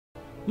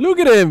Look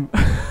at him.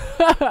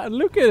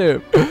 Look at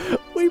him.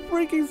 We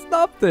freaking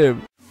stopped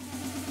him.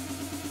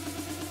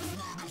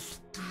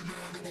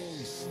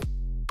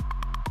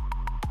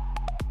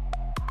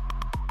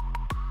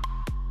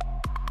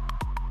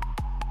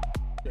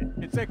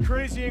 It's that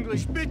crazy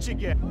English bitch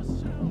again.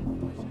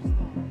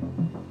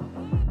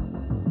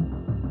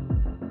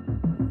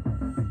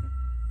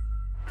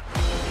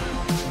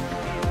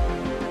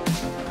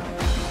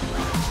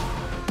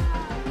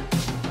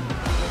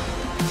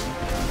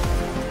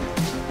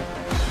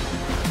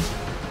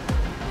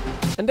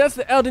 And that's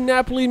the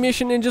NAPOLI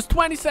mission in just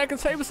 20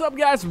 seconds. Hey, what's up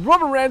guys?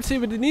 Robin Ramsey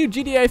with the new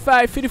GTA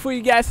 5 video for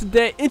you guys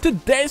today. In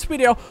today's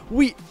video,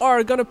 we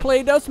are gonna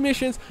play those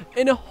missions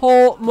in a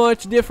whole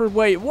much different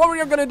way. What we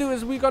are gonna do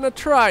is we're gonna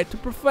try to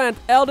prevent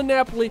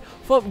NAPOLI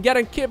from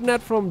getting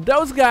kidnapped from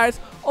those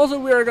guys. Also,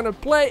 we are gonna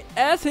play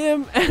as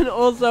him, and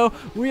also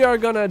we are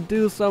gonna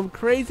do some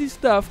crazy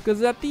stuff,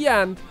 because at the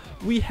end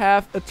we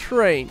have a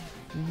train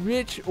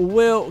which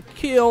will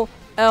kill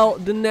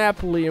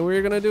NAPOLI, and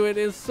we're gonna do it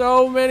in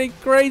so many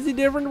crazy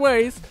different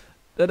ways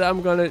that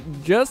I'm gonna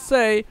just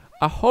say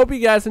I hope you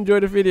guys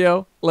enjoyed the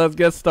video. Let's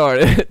get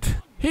started.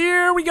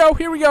 Here we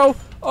go.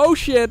 Oh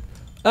shit.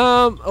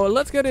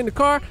 Let's get in the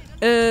car,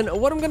 and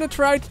what I'm gonna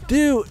try to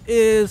do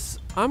is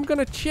I'm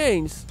gonna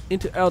change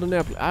into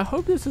NAPOLI. I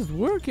hope this is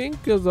working,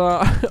 because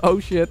oh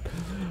shit.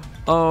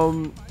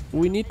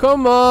 We need,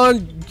 come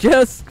on,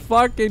 just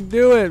fucking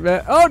do it,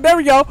 man. Oh, there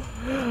we go.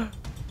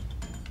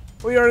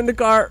 We are in the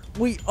car.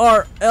 We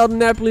are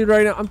NAPOLI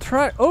right now. I'm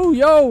trying. Oh,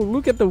 yo,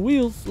 look at the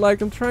wheels. Like,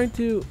 I'm trying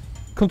to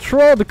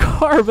control the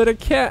car, but I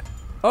can't.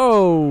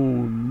 Oh,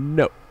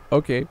 no.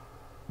 Okay,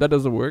 that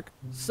doesn't work.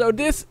 So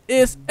this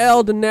is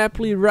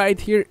NAPOLI right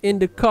here in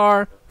the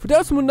car. For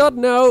those who do not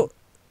know,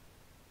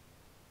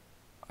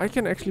 I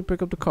can actually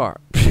pick up the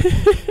car.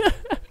 I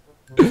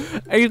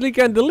actually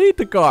can delete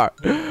the car.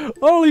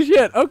 Holy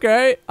shit.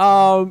 Okay.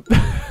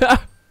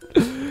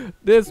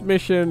 This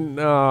mission,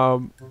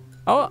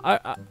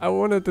 I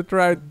wanted to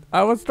try.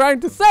 I was trying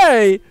to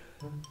say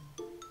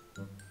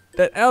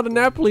that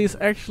NAPOLI is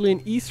actually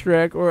an Easter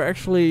egg, or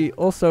actually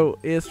also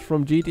is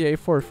from GTA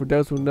 4 for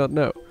those who do not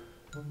know.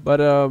 But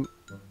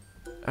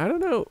I don't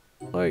know.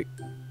 Like,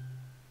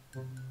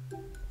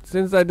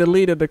 since I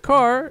deleted the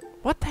car,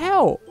 what the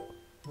hell?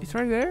 He's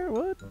right there.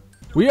 What?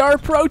 We are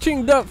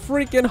approaching the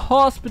freaking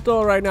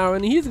hospital right now,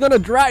 and he's gonna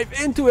drive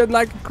into it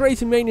like a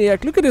crazy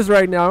maniac. Look at this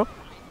right now.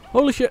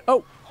 Holy shit.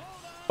 Oh.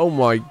 Oh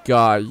my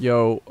god,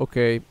 yo,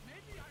 okay.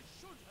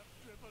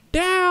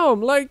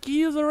 Damn, like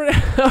he is already,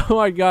 oh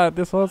my god,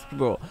 this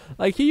hospital.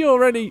 Like he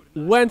already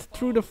went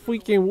through the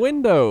freaking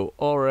window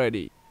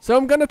already. So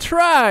I'm gonna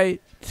try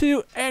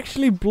to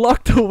actually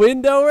block the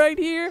window right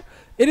here.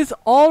 It is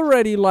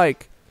already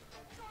like,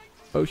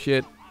 oh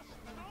shit,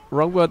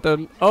 wrong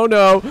button. Oh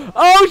no,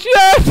 oh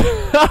shit,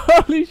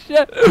 holy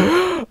shit.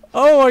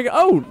 Oh my god,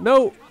 oh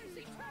no.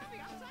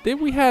 Did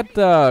we had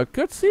the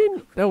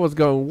cutscene? That was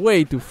going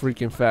way too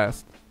freaking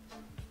fast.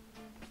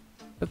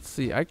 Let's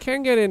see. I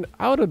can't get in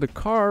out of the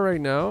car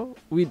right now.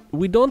 We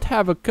don't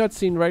have a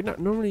cutscene right now.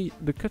 Normally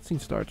the cutscene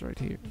starts right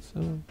here. So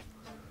can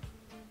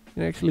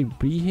I actually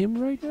be him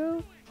right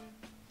now?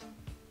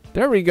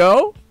 There we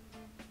go.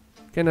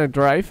 Can I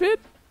drive it?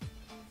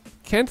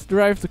 Can't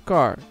drive the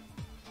car.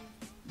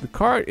 The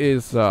car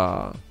is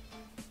oh!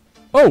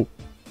 Oh!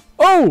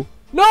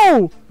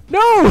 No!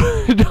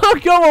 No!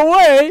 Don't go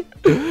away!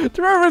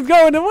 Trevor's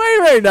going away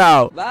right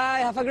now! Bye,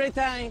 have a great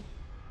time!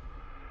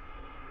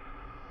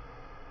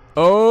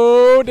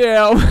 Oh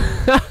damn!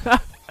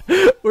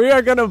 We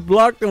are gonna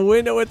block the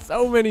window with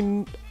so many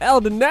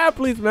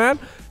NAPOLIs, man.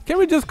 Can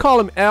we just call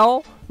him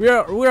L? We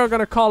are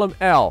gonna call him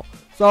L.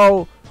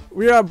 So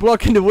we are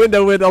blocking the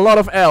window with a lot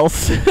of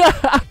L's.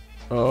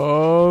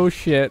 Oh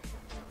shit!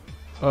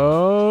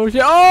 Oh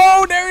shit!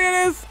 Oh,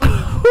 there it is!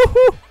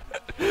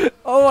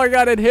 Oh my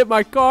god! It hit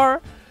my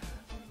car.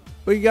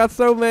 We got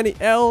so many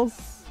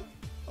L's.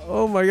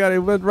 Oh my god! It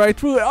went right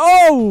through it.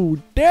 Oh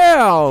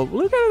damn!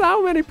 Look at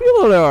how many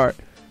people there are.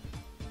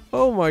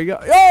 Oh my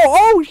god.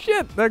 Oh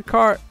shit. That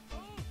car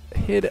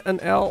hit an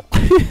L.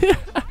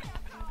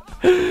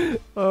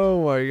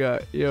 Oh my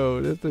god.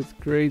 Yo, this is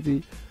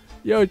crazy.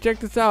 Yo, check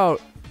this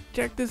out.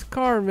 Check this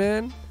car,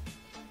 man.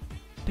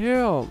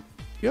 Damn.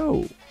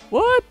 Yo,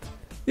 what?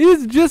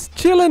 He's just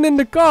chilling in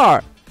the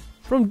car.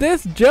 From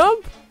this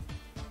jump?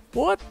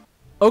 What?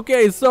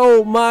 Okay,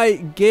 so my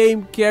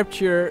game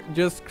capture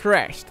just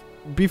crashed.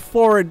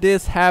 Before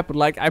this happened,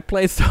 like I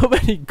played so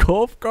many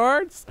golf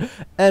carts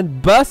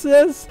and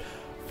buses.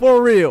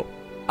 For real,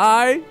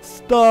 I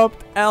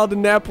stopped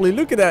NAPOLI.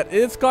 Look at that.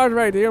 It's card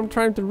right here. I'm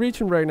trying to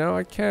reach him right now.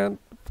 I can't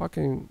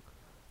fucking,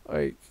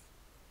 like,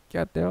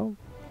 get down.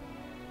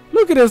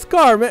 Look at this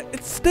car, man.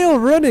 It's still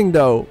running,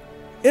 though.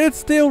 It's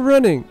still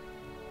running.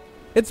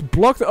 It's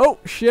blocked. Oh,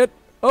 shit.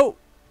 Oh,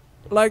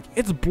 like,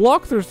 it's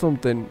blocked or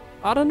something.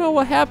 I don't know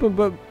what happened,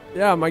 but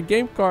yeah, my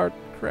game card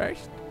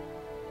crashed.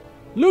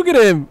 Look at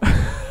him.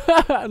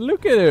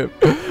 Look at him.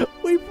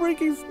 We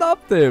freaking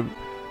stopped him.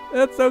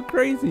 That's so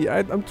crazy.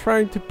 I'm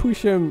trying to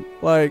push him,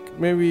 like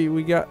maybe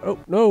we got, oh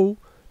no,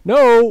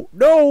 no,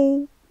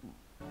 no,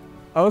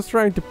 I was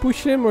trying to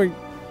push him, or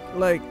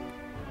like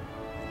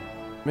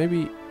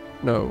maybe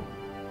no.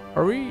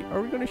 Are we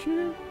gonna shoot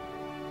him?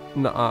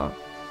 Nuh-uh.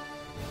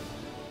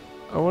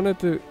 I wanted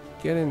to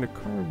get in the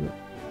car, but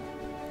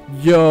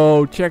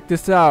yo, check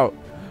this out.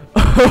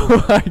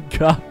 Oh my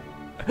god.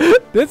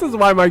 This is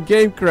why my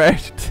game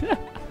crashed.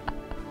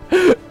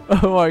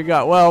 Oh my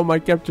god. Well, my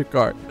capture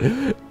card.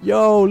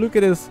 Yo, look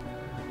at this.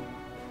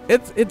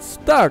 It's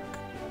stuck.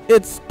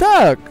 It's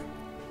stuck.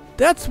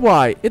 That's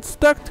why. It's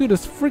stuck to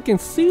this freaking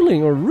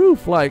ceiling or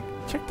roof. Like,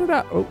 check that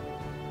out. Oh,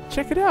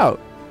 check it out.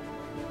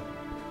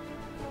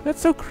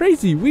 That's so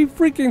crazy. We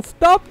freaking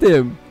stopped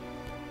him.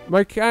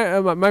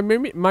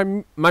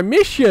 My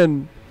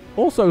mission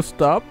also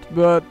stopped,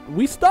 but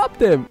we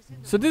stopped him.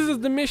 So this is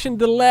the mission,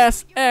 the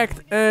last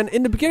act, and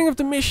in the beginning of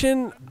the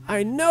mission,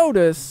 I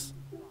notice.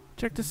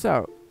 Check this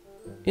out.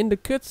 In the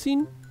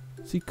cutscene,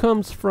 she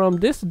comes from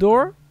this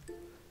door,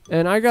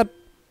 and I got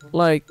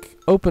like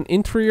open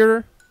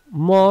interior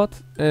mod,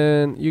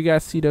 and you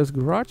guys see those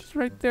garages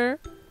right there.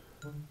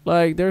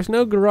 Like, there's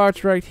no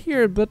garage right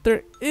here, but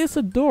there is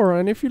a door,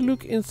 and if you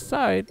look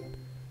inside,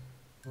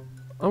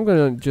 I'm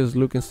gonna just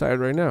look inside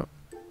right now.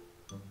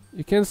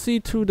 You can see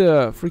through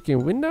the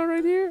freaking window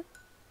right here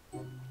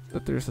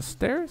that there's a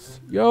stairs.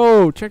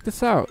 Yo, check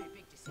this out.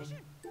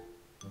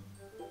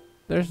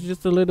 There's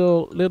just a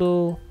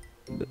little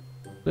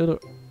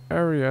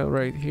area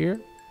right here.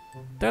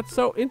 That's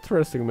so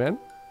interesting, man.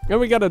 And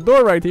we got a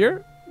door right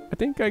here. I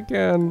think I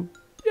can.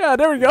 Yeah,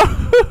 there we go.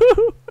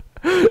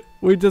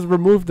 We just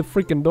removed the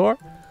freaking door.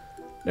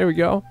 There we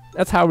go.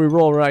 That's how we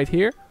roll right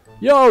here.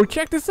 Yo,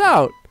 check this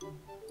out.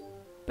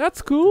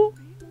 That's cool.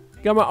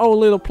 Got my own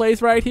little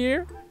place right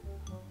here.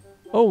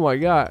 Oh my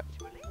god.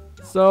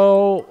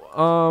 So,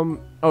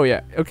 oh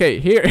yeah. Okay,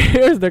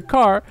 here's the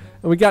car.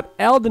 And we got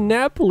the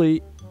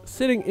NAPOLI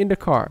sitting in the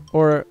car.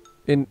 Or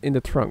in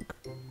the trunk.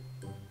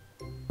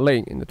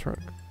 Laying in the trunk.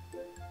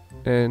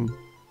 And,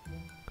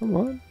 come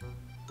on.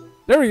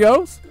 There he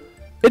goes.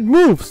 It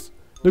moves.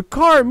 The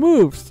car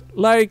moves.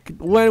 Like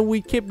when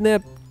we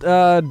kidnapped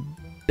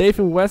Dave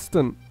and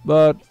Weston.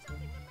 But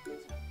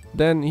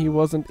then he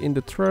wasn't in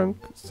the trunk.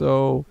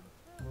 So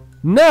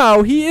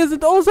now he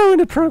isn't also in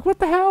the trunk. What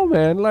the hell,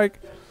 man? Like,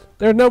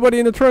 there's nobody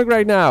in the trunk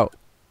right now.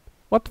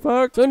 What the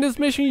fuck? So in this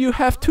mission you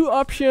have two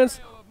options.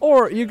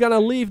 Or you're gonna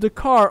leave the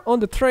car on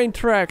the train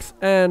tracks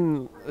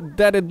and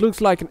that it looks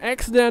like an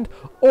accident.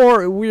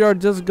 Or we are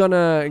just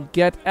gonna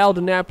get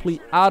the NAPOLI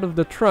out of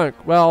the trunk.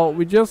 Well,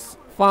 we just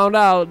found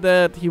out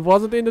that he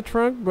wasn't in the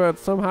trunk, but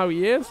somehow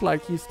he is.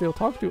 Like, he's still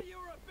talking to.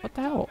 What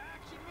the hell?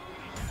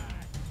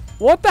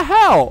 What the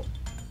hell?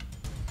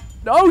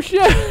 Oh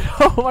shit!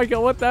 Oh my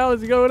god, what the hell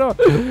is going on?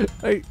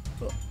 Like,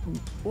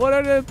 what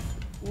are they?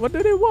 What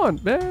do they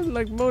want, man?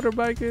 Like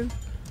motorbikers?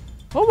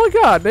 Oh my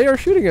god, they are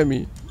shooting at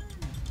me.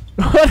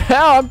 What the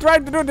hell? I'm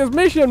trying to do this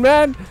mission,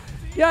 man.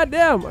 God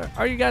damn.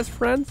 Are you guys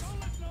friends?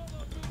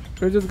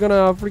 We're just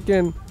gonna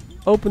freaking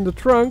open the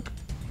trunk.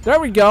 There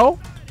we go.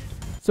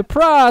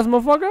 Surprise,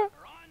 motherfucker.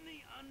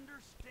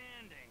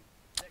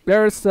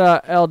 There's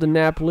the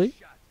NAPOLI.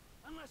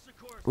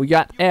 We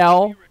got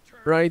L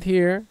right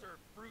here.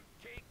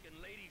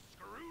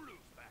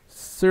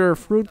 Sir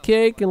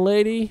Fruitcake and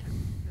Lady.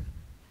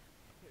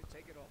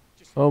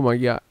 Oh my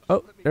god.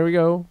 Oh, there we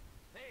go.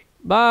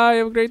 Bye,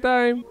 have a great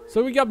time.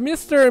 So we got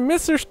Mr. and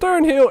Mrs.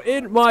 Sternhill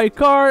in my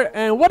car,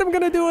 and what I'm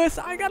gonna do is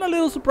I got a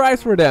little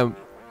surprise for them.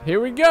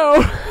 Here we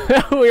go.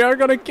 We are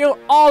gonna kill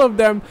all of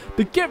them,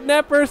 the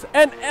kidnappers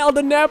and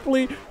the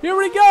NAPOLI. Here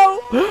we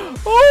go.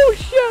 Oh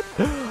shit.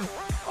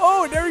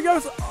 Oh, there he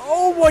goes.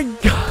 Oh my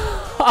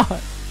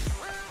god.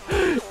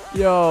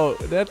 Yo,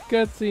 that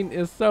cutscene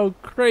is so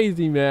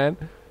crazy, man.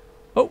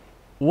 Oh,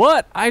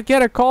 what? I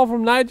get a call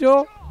from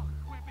Nigel.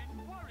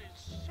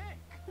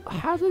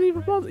 How's it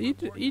even possible?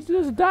 He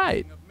just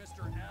died.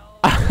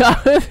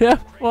 How is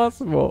that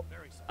possible?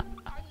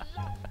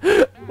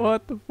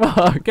 What the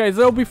fuck? Okay,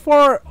 so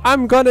before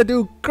I'm gonna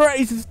do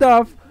crazy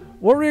stuff,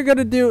 what we're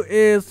gonna do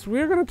is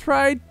we're gonna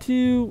try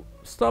to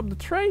stop the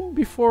train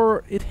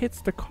before it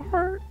hits the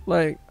car.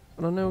 Like,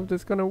 I don't know if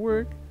this is gonna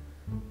work.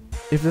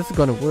 If this is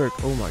gonna work,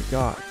 oh my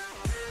god.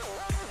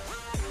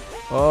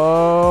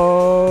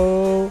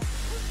 Oh,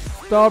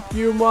 stop,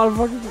 you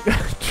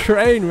motherfucking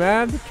train,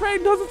 man. The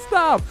train doesn't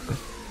stop.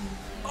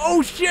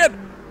 Oh shit!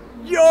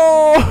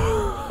 Yo!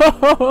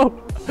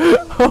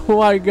 Oh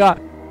my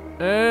god.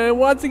 And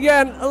once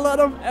again, a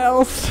lot of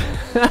L's.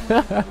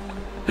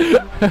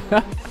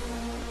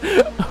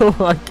 Oh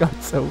my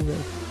god, so good.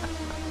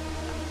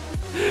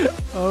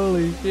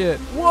 Holy shit.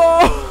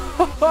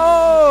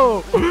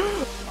 Whoa!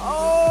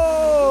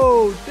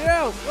 Oh,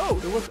 damn. Oh,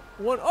 there was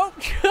one. Oh,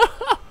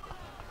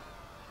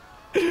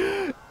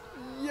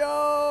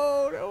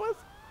 yo, that was.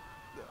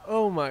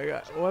 Oh my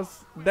god,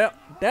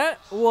 that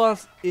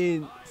was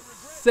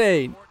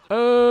insane.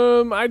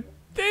 I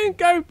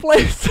think I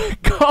placed a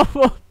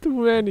couple too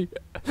many.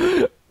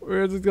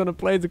 We're just gonna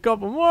place a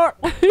couple more.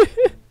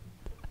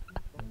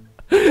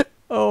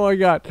 Oh my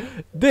god,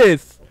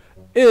 this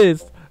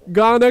is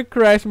gonna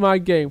crash my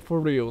game for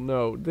real.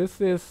 No,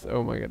 this is,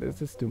 oh my god,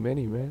 this is too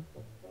many, man.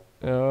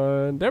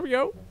 There we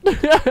go.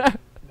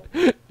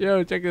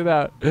 Yo, check it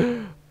out.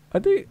 I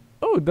think,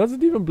 oh, does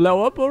it even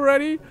blow up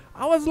already?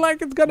 I was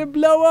like, it's gonna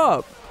blow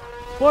up.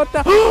 What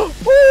the? Oh,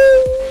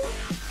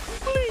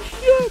 holy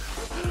shit.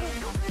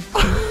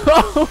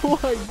 Oh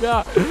my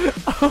god.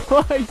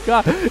 Oh my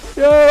god.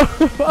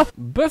 Yo.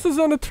 Buses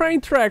on the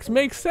train tracks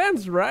makes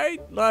sense, right?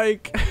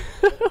 Like,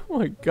 oh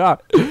my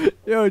god.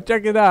 Yo,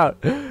 check it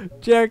out.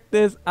 Check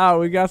this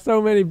out. We got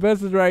so many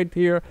buses right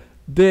here.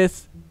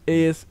 This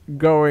is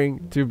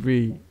going to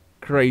be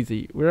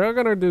crazy. We're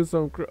gonna do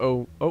some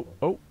oh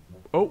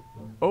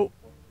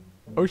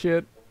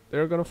shit,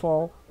 they're gonna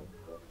fall.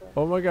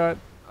 Oh my god,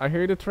 I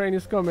hear the train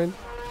is coming.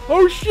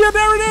 Oh shit,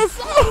 there it is.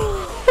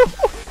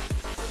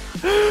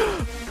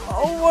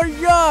 Oh my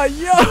god,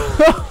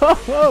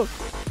 yo.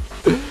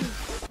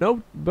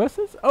 No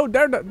buses? Oh,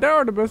 there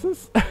are the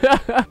buses.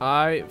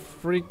 I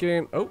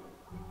freaking oh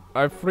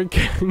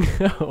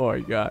my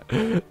god,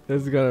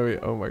 this is gonna be,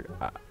 oh my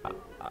god.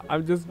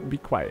 I'm just be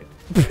quiet.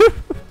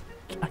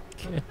 I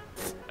can't.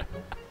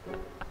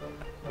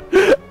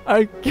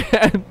 I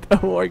can't.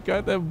 Oh my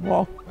god, that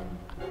ball.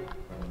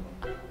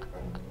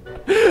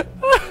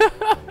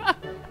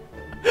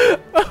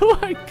 Oh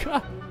my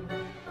god.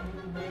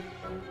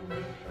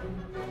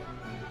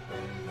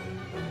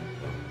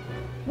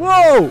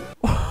 Whoa!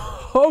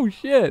 Oh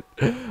shit.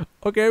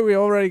 Okay, we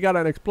already got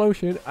an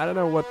explosion. I don't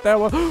know what that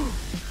was. Oh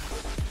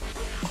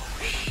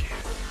shit.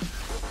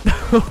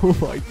 Oh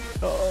my.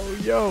 Oh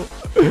yo.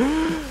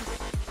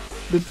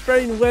 The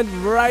train went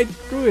right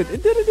through it.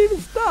 It didn't even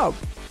stop.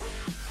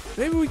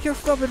 Maybe we can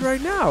stop it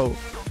right now.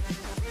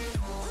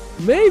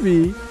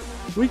 Maybe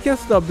we can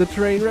stop the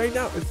train right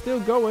now. It's still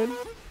going.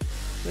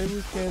 Maybe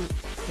we can.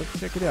 Let's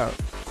check it out.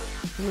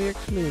 Can we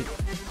actually?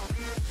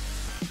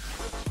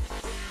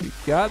 We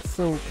got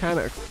some kind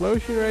of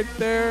explosion right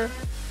there.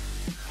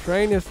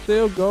 Train is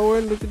still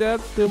going. Look at that.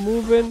 Still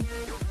moving.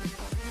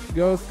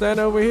 Go stand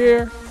over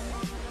here.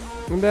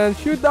 And then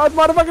shoot those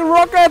motherfucking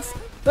rockets.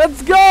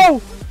 Let's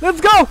go. Let's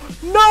go.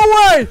 No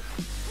way.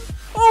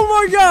 Oh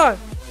my god.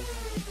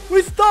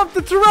 We stopped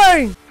the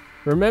train.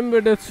 Remember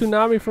the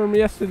tsunami from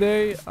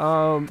yesterday?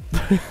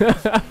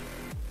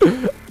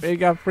 We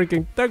got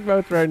freaking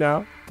tugboats right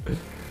now.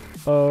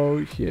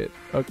 Oh shit.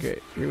 Okay,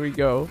 here we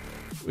go.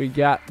 We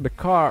got the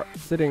car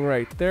sitting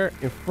right there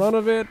in front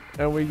of it,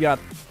 and we got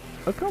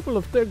a couple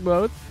of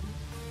tugboats.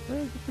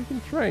 Where's the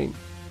freaking train?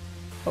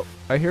 Oh,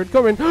 I hear it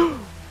coming.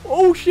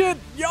 Oh shit!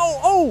 Yo!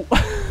 Oh!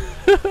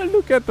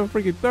 Look at the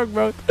freaking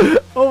tugboat.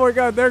 Oh my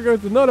god, there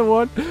goes another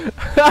one.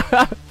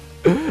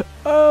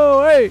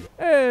 Oh, hey!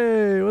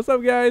 Hey! What's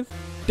up, guys?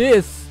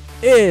 This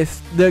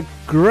is the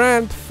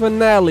grand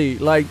finale.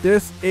 Like,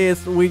 this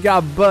is, we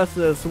got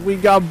buses, we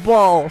got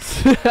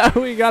balls,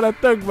 we got a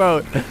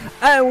tugboat,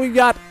 and we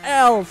got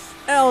L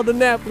the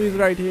Napoli's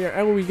right here,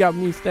 and we got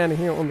me standing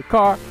here on the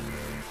car.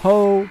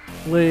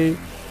 Holy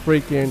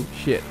freaking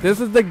shit.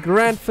 This is the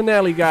grand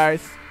finale,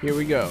 guys. Here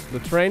we go. The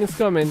train is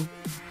coming.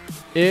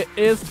 It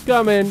is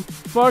coming.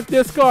 Fuck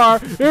this car.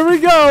 Here we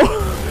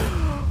go.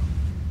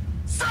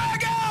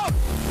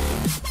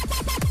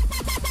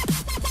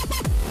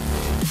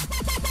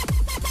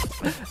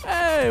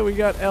 Hey, we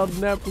got El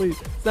Napoli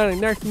standing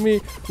next to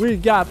me. We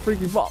got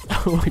freaking balls.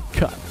 Oh my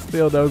god.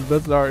 Still those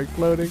buses are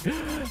exploding.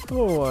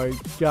 Oh my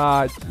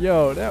god.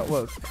 Yo, that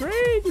was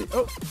crazy.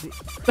 Oh,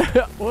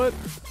 what?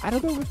 I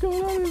don't know what's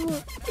going on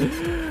anymore.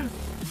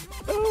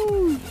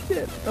 Oh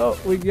shit. Oh,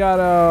 we got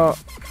a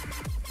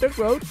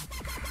tugboat.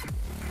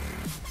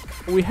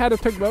 We had a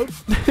tugboat.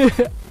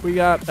 We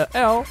got a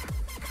L.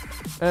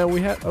 And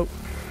we had, oh,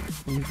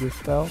 he just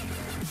fell.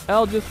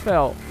 L just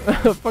fell.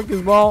 Fuck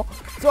his ball.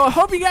 So I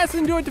hope you guys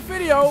enjoyed the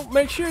video.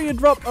 Make sure you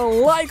drop a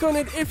like on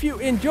it if you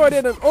enjoyed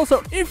it. And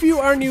also, if you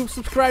are new,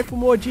 subscribe for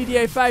more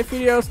GTA 5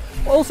 videos.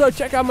 Also,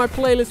 check out my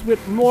playlist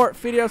with more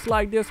videos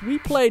like this. We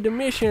play the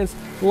missions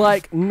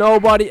like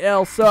nobody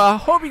else. So I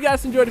hope you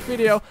guys enjoyed the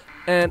video.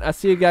 And I'll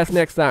see you guys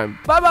next time.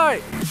 Bye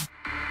bye.